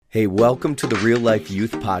Hey, welcome to the Real Life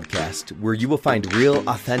Youth Podcast, where you will find real,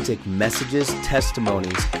 authentic messages,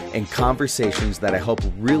 testimonies, and conversations that I hope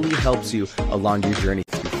really helps you along your journey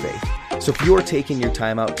through faith. So if you are taking your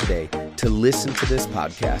time out today to listen to this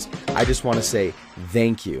podcast, I just want to say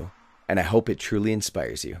thank you, and I hope it truly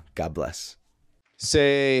inspires you. God bless.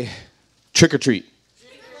 Say, trick or treat.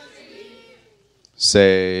 Trick or treat.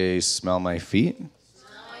 Say, smell my feet.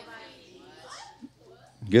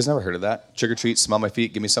 You guys never heard of that? Trick or treat, smell my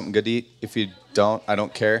feet, give me something good to eat. If you don't, I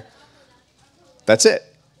don't care. That's it.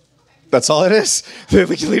 That's all it is. The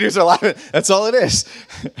leaders are laughing. That's all it is.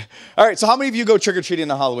 All right, so how many of you go trick or treating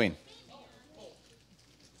on Halloween?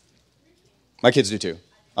 My kids do too.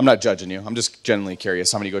 I'm not judging you. I'm just genuinely curious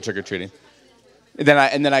how many go trick or treating. And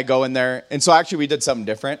then I go in there. And so actually we did something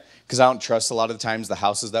different because I don't trust a lot of the times the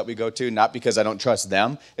houses that we go to, not because I don't trust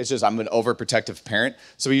them. It's just I'm an overprotective parent.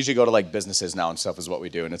 So we usually go to like businesses now and stuff is what we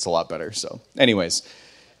do, and it's a lot better. So anyways,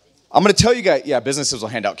 I'm going to tell you guys, businesses will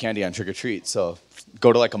hand out candy on trick or treat. So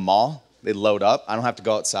go to like a mall, they load up. I don't have to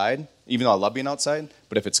go outside, even though I love being outside.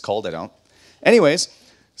 But if it's cold, I don't. Anyways,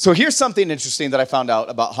 so here's something interesting that I found out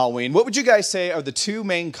about Halloween. What would you guys say are the two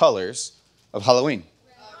main colors of Halloween?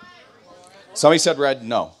 Somebody said red.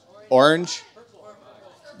 No. Orange.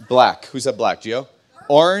 Black. Who said black? Gio?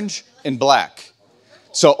 Orange and black.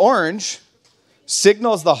 So orange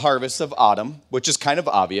signals the harvest of autumn, which is kind of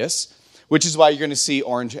obvious, which is why you're going to see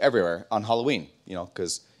orange everywhere on Halloween,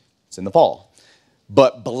 because it's in the fall.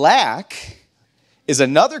 But black is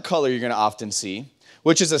another color you're going to often see,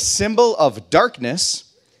 which is a symbol of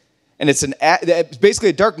darkness, and it's basically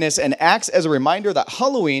a darkness and acts as a reminder that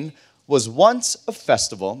Halloween was once a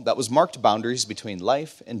festival that was marked boundaries between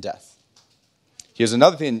life and death. Here's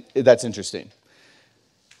another thing that's interesting.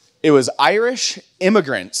 It was Irish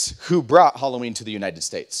immigrants who brought Halloween to the United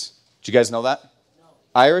States. Did you guys know that? No.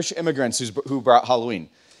 Irish immigrants who brought Halloween.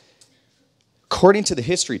 According to the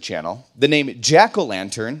History Channel, the name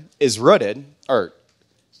jack-o'-lantern is rooted, or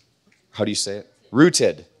how do you say it?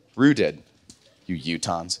 Rooted, you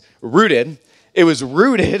Utahns. Rooted. It was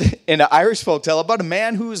rooted in an Irish folktale about a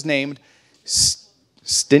man who was named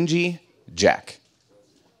Stingy Jack.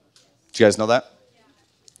 Did you guys know that?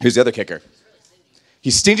 Here's the other kicker.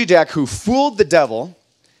 He's Stingy Jack who fooled the devil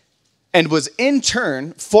and was in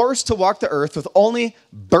turn forced to walk the earth with only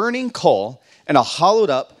burning coal and a hollowed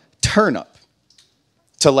up turnip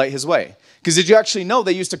to light his way. Because did you actually know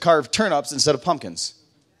they used to carve turnips instead of pumpkins?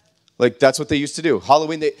 Like that's what they used to do.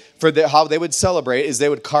 Halloween, how they would celebrate is they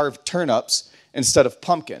would carve turnips instead of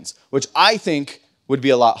pumpkins, which I think would be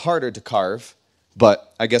a lot harder to carve,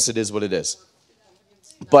 but I guess it is what it is.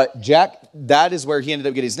 But Jack, that is where he ended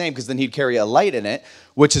up getting his name, because then he'd carry a light in it,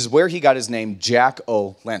 which is where he got his name,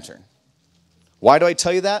 Jack-o'-lantern. Why do I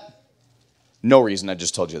tell you that? No reason, I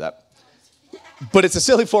just told you that. But it's a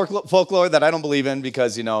silly folklore that I don't believe in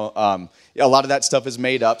because, a lot of that stuff is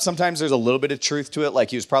made up. Sometimes there's a little bit of truth to it,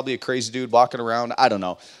 like he was probably a crazy dude walking around. I don't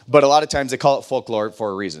know. But a lot of times they call it folklore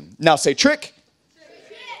for a reason. Now say trick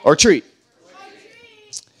or treat.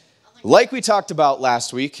 Like we talked about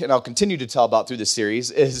last week, and I'll continue to tell about through the series,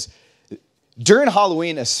 is during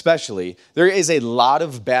Halloween especially, there is a lot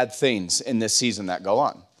of bad things in this season that go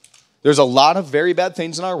on. There's a lot of very bad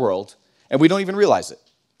things in our world, and we don't even realize it.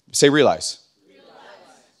 Say realize.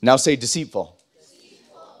 Now say deceitful.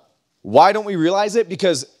 Why don't we realize it?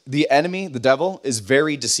 Because the enemy, the devil, is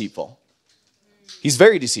very deceitful. He's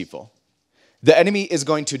very deceitful. The enemy is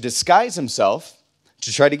going to disguise himself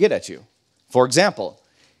to try to get at you. For example,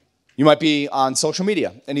 you might be on social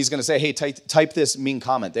media, and he's going to say, hey, type this mean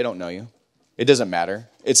comment. They don't know you. It doesn't matter.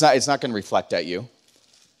 It's not going to reflect at you.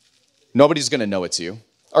 Nobody's going to know it's you.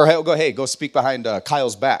 Or go speak behind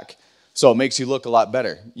Kyle's back. So it makes you look a lot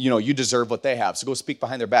better. You deserve what they have. So go speak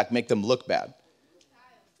behind their back. Make them look bad.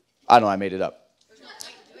 I don't know. I made it up.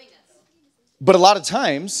 But a lot of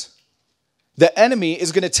times, the enemy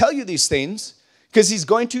is going to tell you these things because he's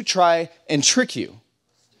going to try and trick you.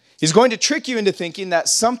 He's going to trick you into thinking that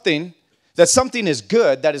something is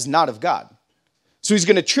good that is not of God. So he's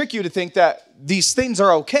going to trick you to think that these things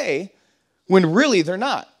are okay when really they're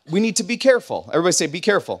not. We need to be careful. Everybody say, be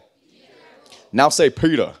careful. Now say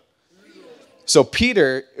Peter. So who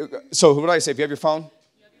do I say? If you have your phone,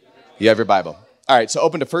 you have your Bible. All right, so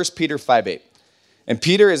open to 1 Peter 5:8. And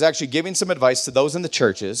Peter is actually giving some advice to those in the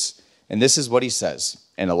churches, and this is what he says.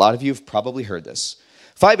 And a lot of you have probably heard this.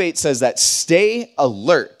 5:8 says that stay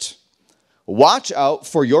alert. Watch out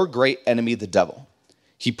for your great enemy, the devil.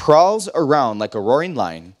 He prowls around like a roaring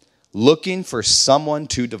lion, looking for someone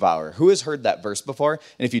to devour. Who has heard that verse before?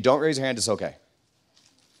 And if you don't raise your hand, it's okay.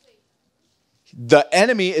 The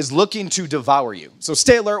enemy is looking to devour you. So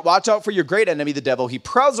stay alert. Watch out for your great enemy, the devil. He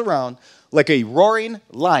prowls around like a roaring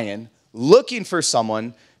lion looking for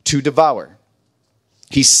someone to devour.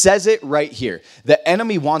 He says it right here. The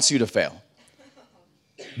enemy wants you to fail.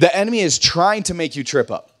 The enemy is trying to make you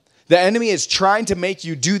trip up. The enemy is trying to make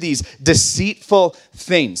you do these deceitful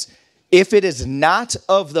things. If it is not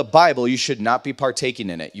of the Bible, you should not be partaking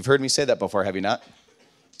in it. You've heard me say that before, have you not?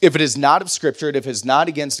 If it is not of Scripture, if it's not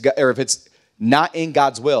against God, or if it's not in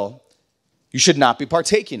God's will, you should not be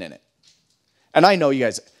partaking in it. And I know you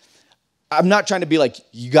guys, I'm not trying to be like,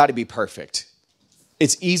 you got to be perfect.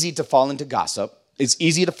 It's easy to fall into gossip. It's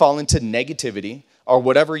easy to fall into negativity or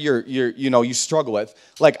whatever you struggle with.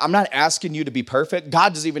 Like, I'm not asking you to be perfect.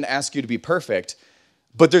 God doesn't even ask you to be perfect.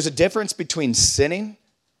 But there's a difference between sinning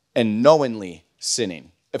and knowingly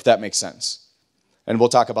sinning, if that makes sense. And we'll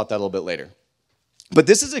talk about that a little bit later. But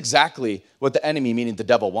this is exactly what the enemy, meaning the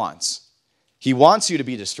devil, wants. He wants you to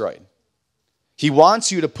be destroyed. He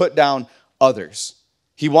wants you to put down others.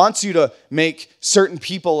 He wants you to make certain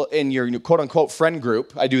people in your quote-unquote friend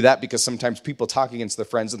group. I do that because sometimes people talk against their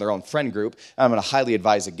friends in their own friend group. And I'm going to highly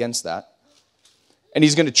advise against that. And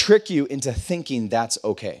he's going to trick you into thinking that's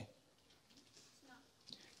okay.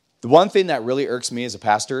 The one thing that really irks me as a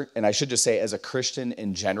pastor, and I should just say as a Christian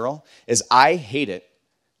in general, is I hate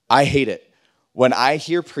it when I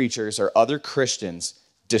hear preachers or other Christians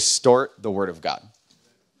distort the Word of God.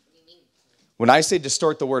 When I say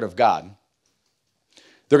distort the Word of God,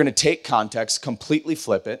 they're going to take context, completely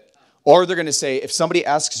flip it, or they're going to say, if somebody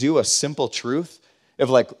asks you a simple truth,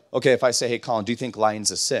 if I say, hey, Colin, do you think lying's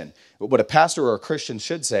a sin? What a pastor or a Christian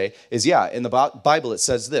should say is, yeah, in the Bible it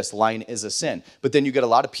says this, lying is a sin. But then you get a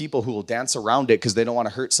lot of people who will dance around it because they don't want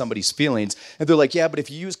to hurt somebody's feelings. And they're like, yeah, but if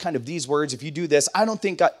you use kind of these words, if you do this, I don't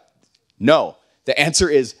think God... No. The answer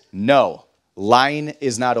is no. Lying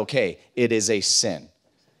is not okay. It is a sin.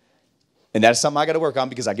 And that's something I got to work on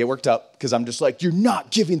because I get worked up because I'm just like, you're not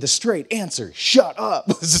giving the straight answer. Shut up.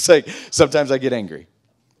 It's just like, sometimes I get angry.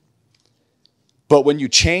 But when you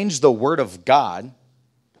change the Word of God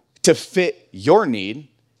to fit your need,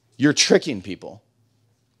 you're tricking people.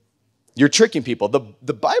 You're tricking people.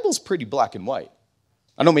 The Bible's pretty black and white.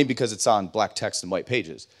 I don't mean because it's on black text and white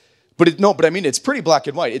pages. But it's pretty black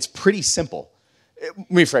and white. It's pretty simple.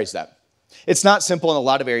 Let me phrase that. It's not simple in a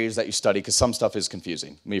lot of areas that you study because some stuff is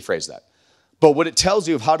confusing. Let me phrase that. But what it tells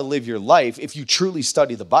you of how to live your life, if you truly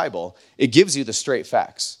study the Bible, it gives you the straight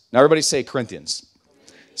facts. Now everybody say Corinthians.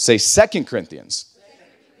 Say 2 Corinthians.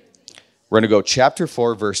 We're going to go chapter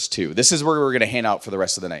 4, verse 2. This is where we're going to hang out for the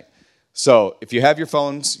rest of the night. So if you have your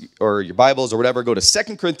phones or your Bibles or whatever, go to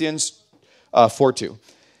 2 Corinthians 4:2.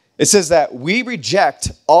 It says that we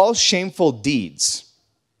reject all shameful deeds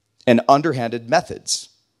and underhanded methods.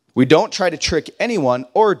 We don't try to trick anyone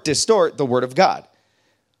or distort the Word of God.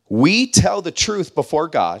 We tell the truth before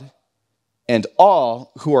God, and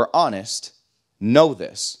all who are honest know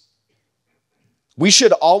this. We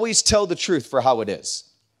should always tell the truth for how it is.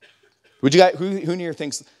 Would you guys, who in here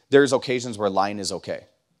thinks there's occasions where lying is okay?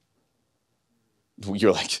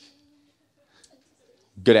 You're like,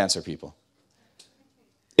 good answer, people.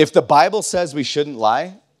 If the Bible says we shouldn't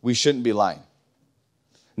lie, we shouldn't be lying.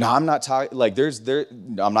 No, I'm not talking,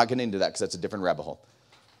 I'm not getting into that because that's a different rabbit hole.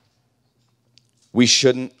 We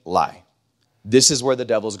shouldn't lie. This is where the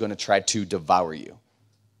devil's going to try to devour you.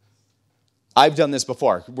 I've done this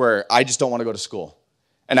before where I just don't want to go to school.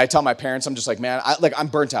 And I tell my parents, I'm just like, man, I'm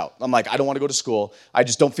burnt out. I'm like, I don't want to go to school. I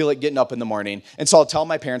just don't feel like getting up in the morning. And so I'll tell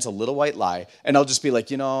my parents a little white lie. And I'll just be like,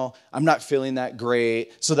 I'm not feeling that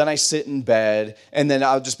great. So then I sit in bed. And then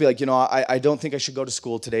I'll just be like, I don't think I should go to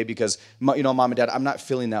school today because, Mom and Dad, I'm not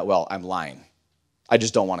feeling that well. I'm lying. I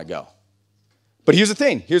just don't want to go. But here's the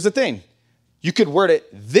thing. You could word it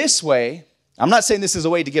this way. I'm not saying this is a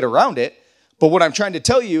way to get around it. But what I'm trying to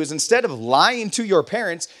tell you is instead of lying to your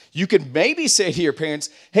parents, you could maybe say to your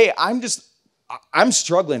parents, hey, I'm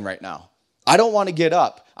struggling right now. I don't want to get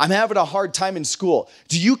up. I'm having a hard time in school.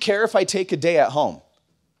 Do you care if I take a day at home?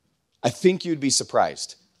 I think you'd be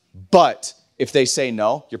surprised. But if they say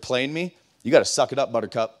no, you're playing me, you got to suck it up,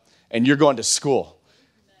 buttercup, and you're going to school.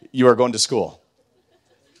 You are going to school.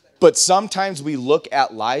 But sometimes we look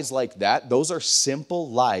at lies like that. Those are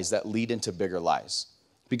simple lies that lead into bigger lies.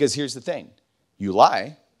 Because here's the thing. You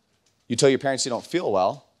lie, you tell your parents you don't feel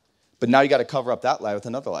well, but now you got to cover up that lie with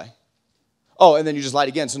another lie. Oh, and then you just lied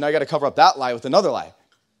again, so now you got to cover up that lie with another lie.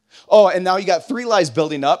 Oh, and now you got 3 lies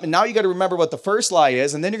building up, and now you got to remember what the first lie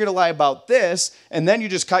is, and then you're going to lie about this, and then you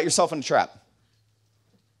just caught yourself in a trap.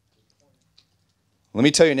 Let me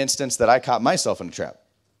tell you an instance that I caught myself in a trap.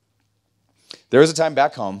 There was a time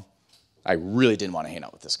back home, I really didn't want to hang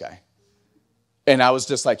out with this guy. And I was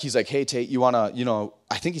just like, he's like, hey, Tate, you want to,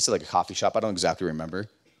 I think he said like a coffee shop. I don't exactly remember.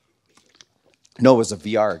 No, it was a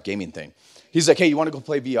VR gaming thing. He's like, hey, you want to go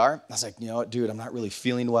play VR? I was like, you know what, dude, I'm not really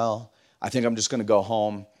feeling well. I think I'm just going to go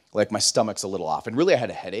home. Like, my stomach's a little off. And really, I had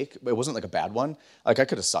a headache, but it wasn't like a bad one. Like, I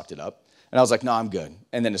could have sucked it up. And I was like, no, I'm good.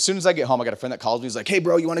 And then as soon as I get home, I got a friend that calls me. He's like, hey,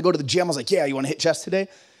 bro, you want to go to the gym? I was like, yeah, you want to hit chest today?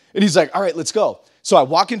 And he's like, all right, let's go. So I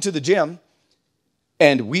walk into the gym,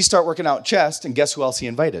 and we start working out chest, and guess who else he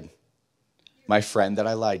invited? My friend that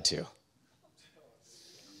I lied to.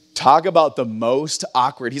 Talk about the most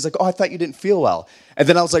awkward. He's like, oh, I thought you didn't feel well. And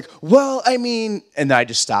then I was like, well, I mean, and then I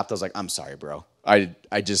just stopped. I was like, I'm sorry, bro. I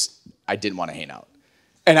didn't want to hang out.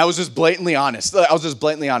 And I was just blatantly honest.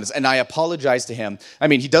 And I apologized to him. I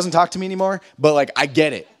mean, he doesn't talk to me anymore, but like, I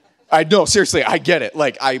get it. Seriously, I get it.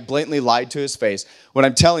 Like, I blatantly lied to his face. What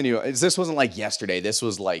I'm telling you is this wasn't like yesterday. This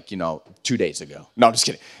was like, 2 days ago. No, I'm just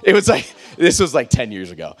kidding. This was like 10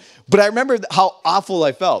 years ago. But I remember how awful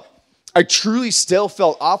I felt. I truly still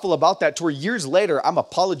felt awful about that to where years later, I'm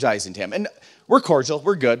apologizing to him. And we're cordial.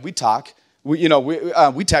 We're good. We talk.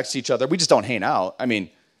 We text each other. We just don't hang out. I mean,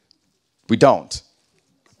 we don't.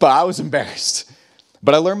 But I was embarrassed.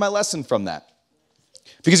 But I learned my lesson from that.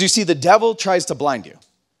 Because you see, the devil tries to blind you.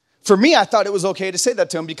 For me, I thought it was okay to say that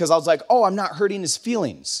to him because I was like, oh, I'm not hurting his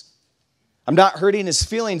feelings. I'm not hurting his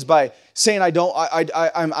feelings by saying I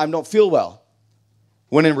don't feel well.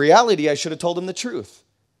 When in reality, I should have told him the truth.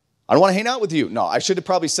 I don't want to hang out with you. No, I should have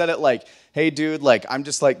probably said it like, hey, dude, like, I'm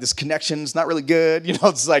just like, this connection's not really good.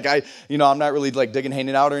 It's like, I'm not really like digging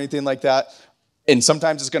hanging out or anything like that. And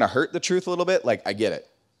sometimes it's going to hurt the truth a little bit. Like, I get it.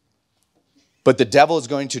 But the devil is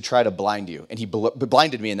going to try to blind you. And he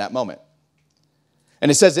blinded me in that moment. And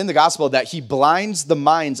it says in the gospel that he blinds the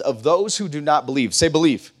minds of those who do not believe. Say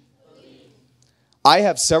believe. I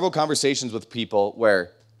have several conversations with people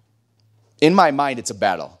where in my mind it's a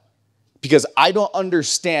battle. Because I don't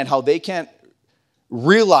understand how they can't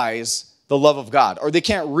realize the love of God. Or they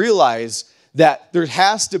can't realize that there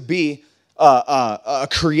has to be a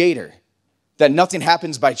creator. That nothing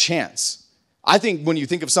happens by chance. I think when you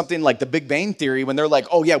think of something like the Big Bang Theory, when they're like,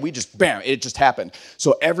 oh yeah, bam, it just happened.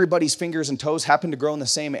 So everybody's fingers and toes happen to grow in the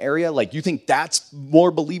same area. Like, you think that's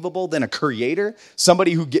more believable than a creator?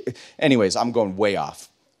 Somebody anyways, I'm going way off.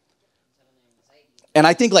 And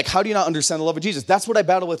I think, like, how do you not understand the love of Jesus? That's what I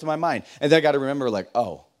battle with in my mind. And then I got to remember, like,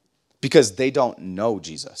 oh, because they don't know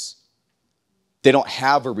Jesus. They don't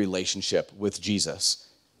have a relationship with Jesus.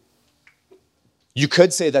 You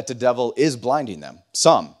could say that the devil is blinding them.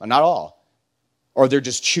 Some, not all. Or they're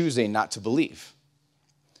just choosing not to believe.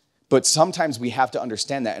 But sometimes we have to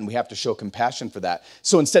understand that and we have to show compassion for that.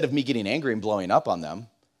 So instead of me getting angry and blowing up on them,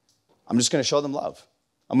 I'm just going to show them love.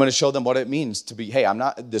 I'm going to show them what it means to be, hey, I'm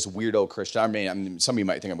not this weirdo Christian. I mean, some of you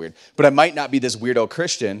might think I'm weird, but I might not be this weirdo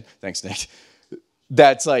Christian. Thanks, Nick.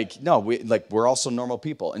 That's like, no, we're also normal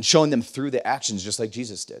people. And showing them through the actions just like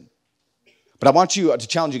Jesus did. But I want you to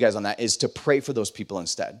challenge you guys on that is to pray for those people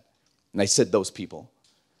instead. And I said those people.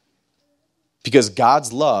 Because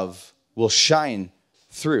God's love will shine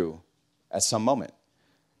through at some moment.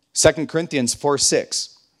 2 Corinthians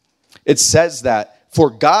 4:6. It says that, for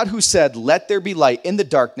God who said, let there be light in the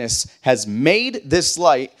darkness, has made this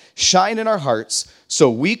light shine in our hearts so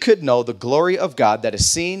we could know the glory of God that is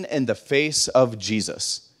seen in the face of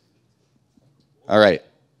Jesus. All right.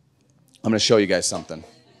 I'm going to show you guys something.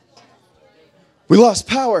 We lost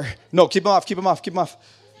power. No, keep them off.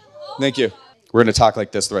 Thank you. We're going to talk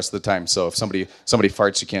like this the rest of the time. So if somebody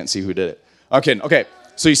farts, you can't see who did it. Okay.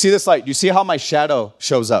 So you see this light. You see how my shadow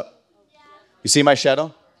shows up? You see my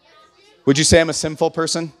shadow? Would you say I'm a sinful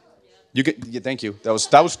person? Thank you. That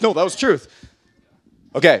was truth.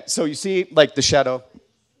 Okay, so you see like the shadow.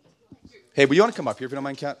 Hey, will you want to come up here if you don't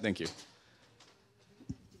mind, Kat? Thank you.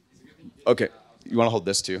 Okay, you want to hold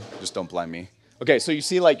this too? Just don't blind me. Okay, so you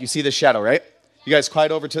see the shadow, right? You guys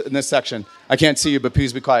quiet over in this section. I can't see you, but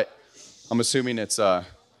please be quiet. I'm assuming it's never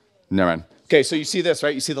mind. Okay, so you see this,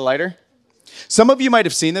 right? You see the lighter? Some of you might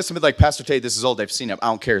have seen this and be like, Pastor Tate, this is old. I've seen it. I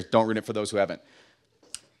don't care. Don't read it for those who haven't.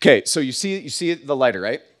 Okay, so you see the lighter,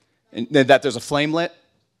 right? And that there's a flame lit?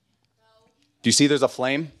 Do you see there's a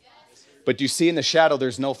flame? Yes. But do you see in the shadow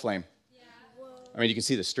there's no flame? Yeah. I mean, you can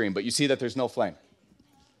see the stream, but you see that there's no flame.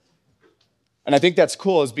 And I think that's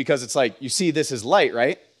cool is because it's like, you see this is light,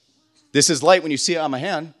 right? This is light when you see it on my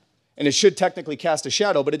hand, and it should technically cast a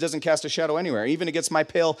shadow, but it doesn't cast a shadow anywhere. Even against my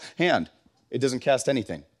pale hand, it doesn't cast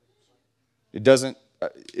anything. It doesn't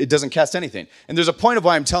cast anything. And there's a point of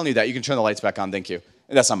why I'm telling you that. You can turn the lights back on, thank you.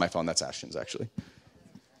 And that's not my phone, that's Ashton's actually.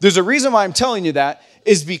 There's a reason why I'm telling you that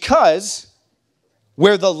is because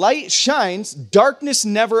where the light shines, darkness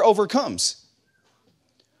never overcomes.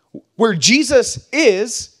 where Jesus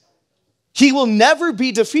is, he will never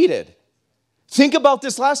be defeated. Think about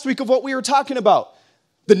this last week of what we were talking about.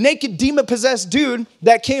 The naked demon-possessed dude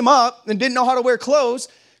that came up and didn't know how to wear clothes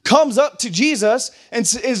comes up to Jesus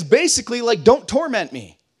and is basically like, don't torment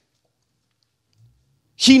me.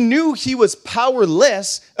 He knew he was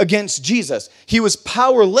powerless against Jesus. He was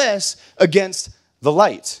powerless against the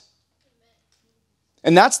light.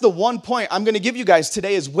 And that's the one point I'm going to give you guys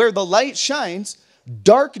today is where the light shines,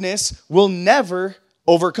 darkness will never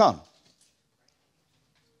overcome.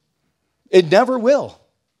 It never will.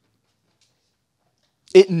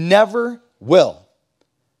 It never will.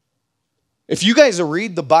 If you guys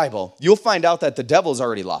read the Bible, you'll find out that the devil's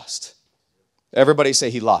already lost. Everybody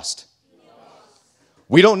say he lost.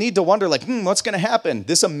 We don't need to wonder like, what's going to happen?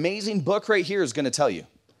 This amazing book right here is going to tell you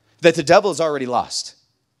that the devil is already lost.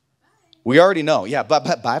 We already know. Yeah,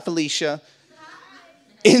 bye, Felicia.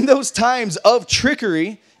 In those times of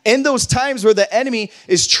trickery, in those times where the enemy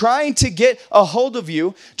is trying to get a hold of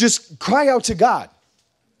you, just cry out to God.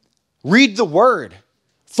 Read the word.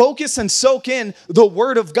 Focus and soak in the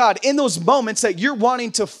word of God. In those moments that you're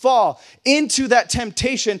wanting to fall into that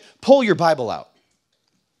temptation, pull your Bible out.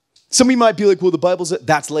 Some of you might be like, well, the Bible's,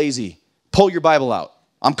 that's lazy. Pull your Bible out.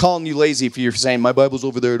 I'm calling you lazy if you're saying, my Bible's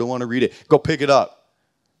over there, I don't want to read it. Go pick it up.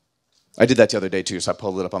 I did that the other day too, so I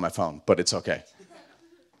pulled it up on my phone, but it's okay.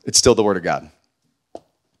 It's still the word of God.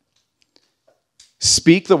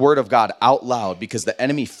 Speak the word of God out loud because the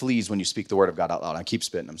enemy flees when you speak the word of God out loud. I keep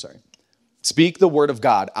spitting, I'm sorry. Speak the word of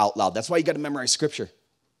God out loud. That's why you got to memorize scripture.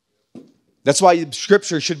 That's why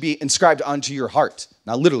scripture should be inscribed onto your heart.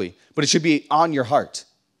 Not literally, but it should be on your heart.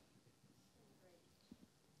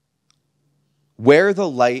 Where the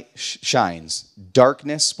light shines,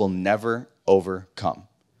 darkness will never overcome.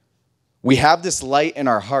 We have this light in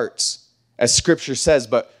our hearts, as scripture says,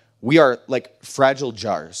 but we are like fragile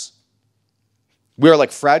jars. We are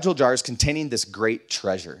like fragile jars containing this great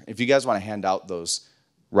treasure. If you guys want to hand out those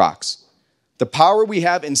rocks. The power we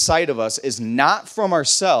have inside of us is not from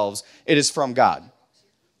ourselves, it is from God.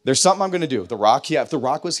 There's something I'm going to do. The rock, yeah, if the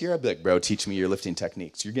rock was here, I'd be like, bro, teach me your lifting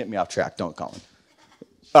techniques. You're getting me off track. Don't call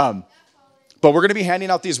him. But we're going to be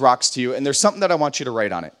handing out these rocks to you, and there's something that I want you to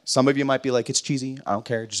write on it. Some of you might be like, it's cheesy. I don't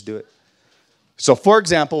care. Just do it. So, for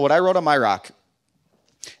example, what I wrote on my rock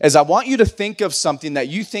is I want you to think of something that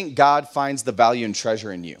you think God finds the value and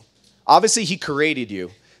treasure in you. Obviously, he created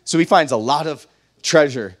you, so he finds a lot of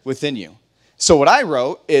treasure within you. So what I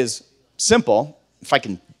wrote is simple, if I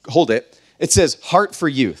can hold it. It says, heart for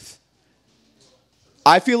youth.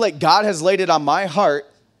 I feel like God has laid it on my heart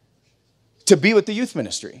to be with the youth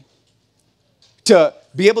ministry, to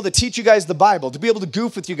be able to teach you guys the Bible, to be able to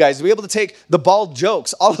goof with you guys, to be able to take the bald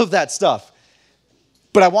jokes, all of that stuff.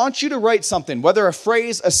 But I want you to write something, whether a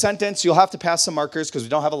phrase, a sentence, you'll have to pass some markers because we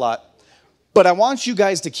don't have a lot. But I want you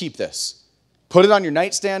guys to keep this. Put it on your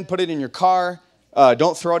nightstand, put it in your car.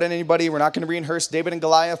 Don't throw it at anybody. We're not going to rehearse David and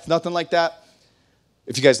Goliath, nothing like that.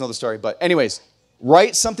 If you guys know the story. But anyways,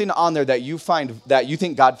 write something on there that you find, that you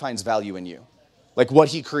think God finds value in you. Like what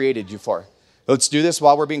he created you for. Let's do this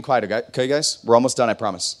while we're being quiet, okay, guys? We're almost done, I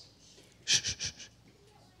promise.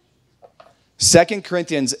 2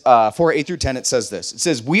 Corinthians 4, 8 through 10, it says this. It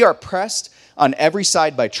says, we are pressed on every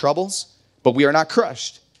side by troubles, but we are not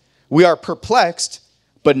crushed. We are perplexed,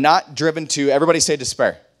 but not driven to, everybody say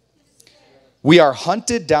despair. We are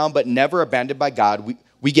hunted down, but never abandoned by God.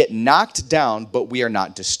 We get knocked down, but we are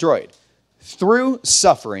not destroyed. Through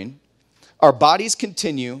suffering, our bodies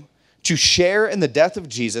continue to share in the death of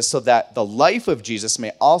Jesus so that the life of Jesus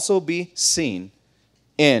may also be seen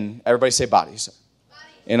in, everybody say bodies,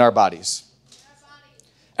 in our bodies.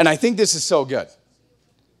 And I think this is so good.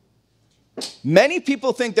 Many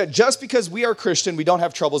people think that just because we are Christian, we don't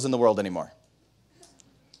have troubles in the world anymore.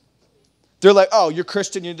 They're like, oh, you're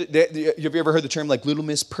Christian. Have you ever heard the term like Little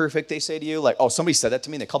Miss Perfect, they say to you? Like, oh, somebody said that to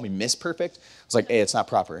me and they called me Miss Perfect. It's like, hey, it's not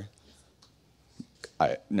proper.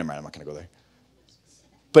 Never mind, I'm not going to go there.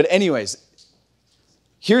 But anyways,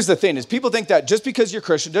 here's the thing is people think that just because you're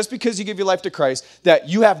Christian, just because you give your life to Christ, that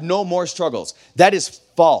you have no more struggles. That is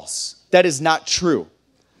false. That is not true.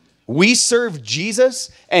 We serve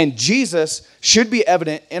Jesus, and Jesus should be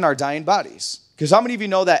evident in our dying bodies. Because how many of you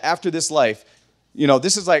know that after this life, you know,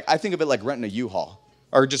 this is like, I think of it like renting a U-Haul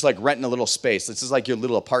or just like renting a little space. This is like your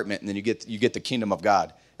little apartment, and then you get the kingdom of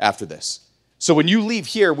God after this. So when you leave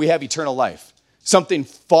here, we have eternal life, something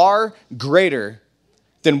far greater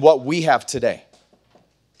than what we have today.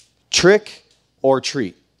 Trick or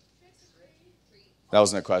treat? That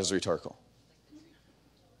wasn't a question, it was rhetorical.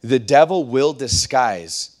 The devil will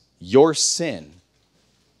disguise your sin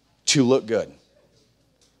to look good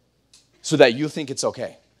so that you think it's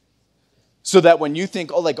okay. So that when you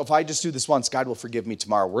think, oh, like if I just do this once, God will forgive me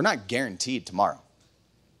tomorrow. We're not guaranteed tomorrow.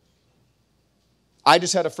 I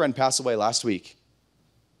just had a friend pass away last week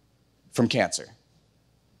from cancer.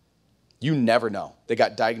 You never know. They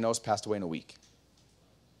got diagnosed, passed away in a week.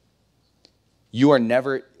 You are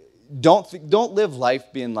never, don't live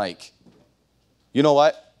life being like, you know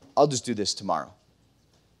what? I'll just do this tomorrow.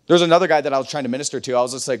 There's another guy that I was trying to minister to. I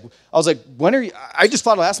was like, when are you, I just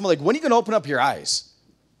thought I'd ask him, like, when are you going to open up your eyes?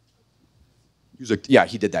 He was like, yeah,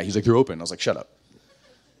 he did that. He's like, they're open. I was like, shut up.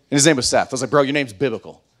 And his name was Seth. I was like, bro, your name's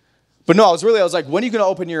biblical. But no, I was like, when are you going to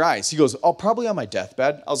open your eyes? He goes, oh, probably on my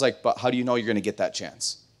deathbed. I was like, but how do you know you're going to get that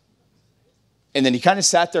chance? And then he kind of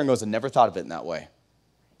sat there and goes, I never thought of it in that way.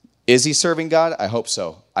 Is he serving God? I hope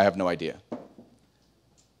so. I have no idea.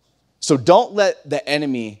 So don't let the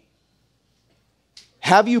enemy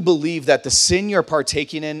have you believe that the sin you're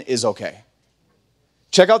partaking in is okay.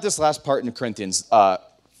 Check out this last part in Corinthians. I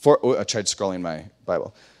tried scrolling my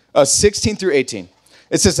Bible. 16 through 18.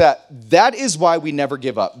 It says that is why we never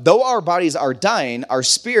give up. Though our bodies are dying, our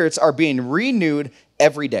spirits are being renewed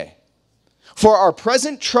every day. For our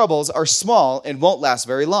present troubles are small and won't last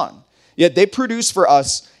very long. Yet they produce for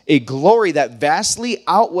us a glory that vastly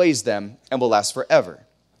outweighs them and will last forever.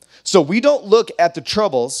 So we don't look at the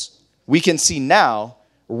troubles we can see now.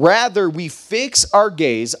 Rather, we fix our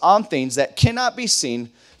gaze on things that cannot be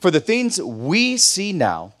seen. For the things we see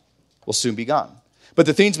now will soon be gone. But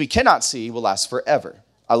the things we cannot see will last forever.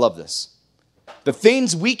 I love this. The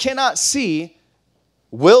things we cannot see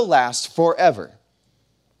will last forever.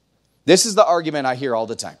 This is the argument I hear all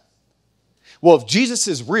the time. Well, if Jesus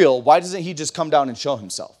is real, why doesn't he just come down and show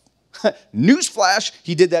himself? Newsflash,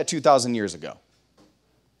 he did that 2,000 years ago.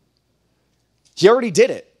 He already did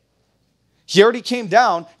it. He already came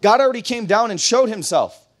down. God already came down and showed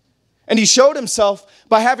himself. And he showed himself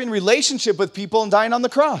by having relationship with people and dying on the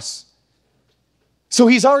cross. So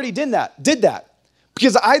he's already did that.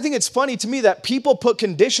 Because I think it's funny to me that people put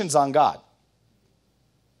conditions on God.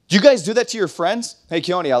 Do you guys do that to your friends? Hey,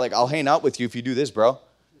 Keone, I'll hang out with you if you do this, bro.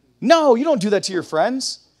 No, you don't do that to your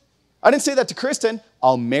friends. I didn't say that to Kristen.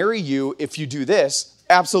 I'll marry you if you do this.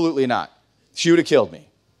 Absolutely not. She would have killed me.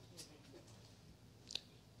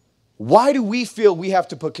 Why do we feel we have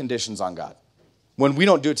to put conditions on God when we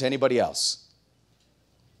don't do it to anybody else?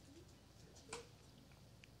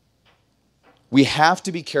 We have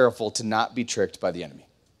to be careful to not be tricked by the enemy.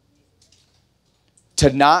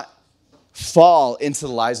 To not fall into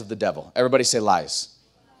the lies of the devil. Everybody say lies.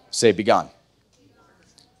 Say be gone.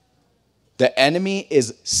 The enemy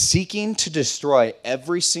is seeking to destroy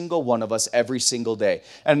every single one of us every single day.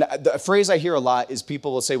 And the phrase I hear a lot is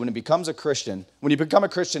people will say when you become a Christian,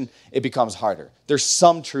 it becomes harder. There's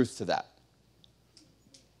some truth to that.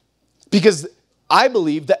 Because I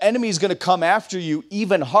believe the enemy is going to come after you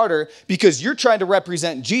even harder because you're trying to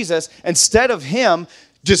represent Jesus instead of him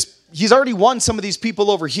he's already won some of these people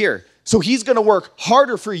over here. So he's going to work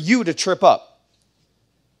harder for you to trip up.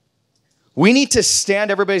 We need to stand,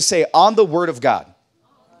 everybody say, on the word of God.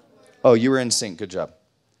 Oh, you were in sync. Good job.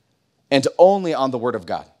 And only on the word of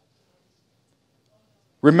God.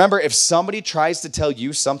 Remember, if somebody tries to tell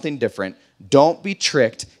you something different, don't be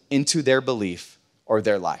tricked into their belief or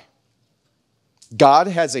their lie. God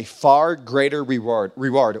has a far greater reward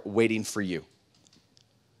waiting for you.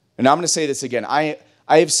 And I'm going to say this again. I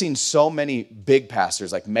have seen so many big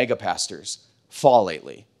pastors, like mega pastors, fall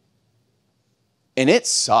lately. And it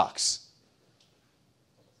sucks.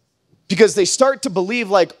 Because they start to believe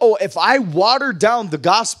like, oh, if I water down the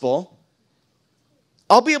gospel,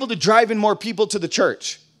 I'll be able to drive in more people to the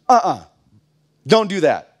church. Don't do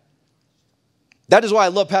that. That is why I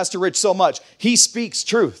love Pastor Rich so much. He speaks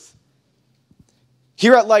truth.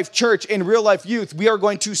 Here at Life Church, in Real Life Youth, we are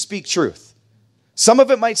going to speak truth. Some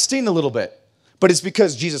of it might sting a little bit, but it's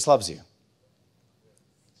because Jesus loves you.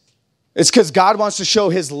 It's because God wants to show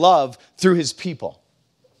his love through his people.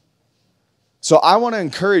 So I want to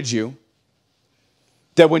encourage you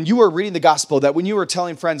that when you are reading the gospel, that when you are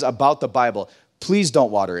telling friends about the Bible, please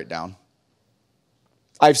don't water it down.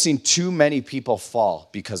 I've seen too many people fall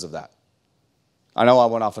because of that. I know I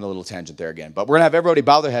went off on a little tangent there again, but we're going to have everybody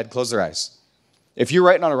bow their head, close their eyes. If you're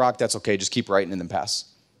writing on a rock, that's okay. Just keep writing and then pass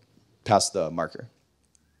the marker.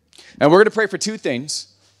 And we're going to pray for two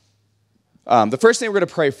things. The first thing we're going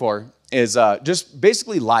to pray for is just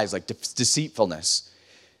basically lies, like deceitfulness.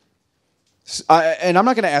 And I'm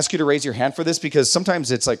not going to ask you to raise your hand for this because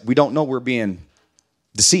sometimes it's like we don't know we're being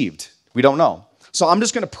deceived. We don't know. So I'm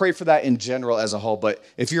just going to pray for that in general as a whole. But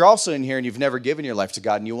if you're also in here and you've never given your life to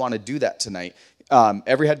God and you want to do that tonight,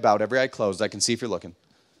 every head bowed, every eye closed. I can see if you're looking.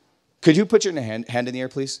 Could you put your hand in the air,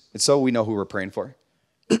 please? It's so we know who we're praying for.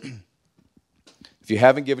 If you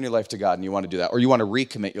haven't given your life to God and you want to do that, or you want to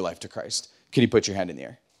recommit your life to Christ, can you put your hand in the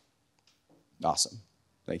air? Awesome.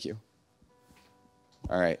 Thank you.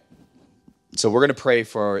 All right. So we're going to pray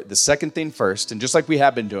for the second thing first. And just like we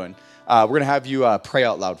have been doing, we're going to have you pray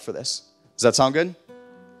out loud for this. Does that sound good?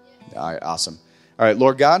 All right. Awesome. All right.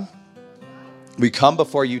 Lord God, we come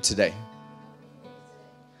before you today.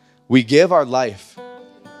 We give our life.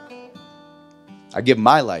 I give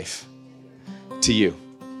my life to you.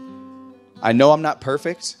 I know I'm not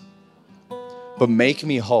perfect, but make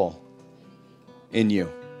me whole in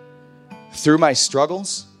you. Through my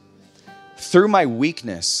struggles, through my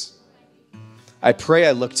weakness, I pray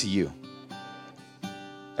I look to you.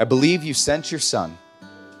 I believe you sent your son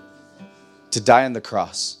to die on the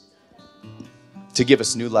cross, to give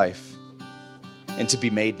us new life, and to be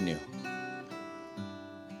made new.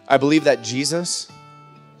 I believe that Jesus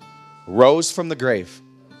rose from the grave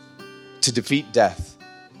to defeat death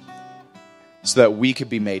so that we could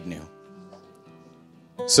be made new.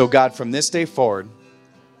 So God, from this day forward,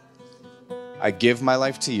 I give my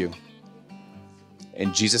life to you.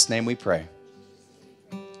 In Jesus' name we pray.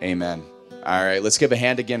 Amen. All right, let's give a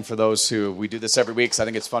hand again for those who, we do this every week, so I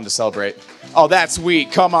think it's fun to celebrate. Oh, that's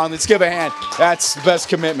sweet. Come on, let's give a hand. That's the best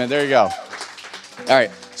commitment. There you go. All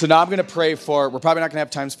right, so now I'm going to pray for, we're probably not going to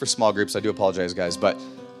have times for small groups. I do apologize, guys, but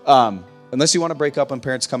unless you want to break up when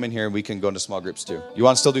parents come in here, we can go into small groups too. You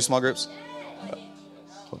want to still do small groups?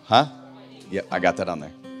 Huh? Yeah, I got that on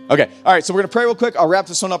there. Okay, all right, so we're going to pray real quick. I'll wrap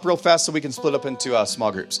this one up real fast so we can split up into small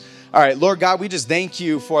groups. All right, Lord God, we just thank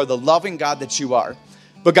you for the loving God that you are.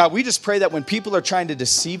 But God, we just pray that when people are trying to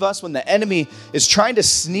deceive us, when the enemy is trying to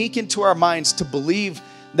sneak into our minds to believe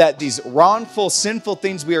that these wrongful, sinful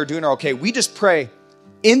things we are doing are okay, we just pray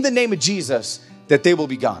in the name of Jesus that they will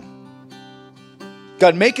be gone.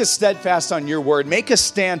 God, make us steadfast on your word. Make us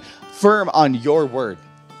stand firm on your word.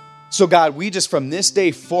 So God, we just from this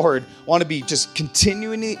day forward want to be just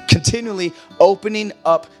continually opening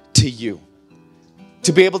up to you,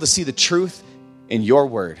 to be able to see the truth in your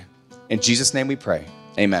word. In Jesus' name we pray.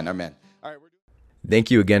 Amen. Amen. All right.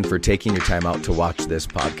 Thank you again for taking your time out to watch this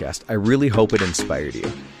podcast. I really hope it inspired you.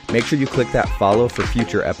 Make sure you click that follow for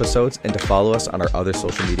future episodes and to follow us on our other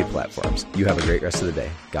social media platforms. You have a great rest of the day.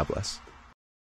 God bless.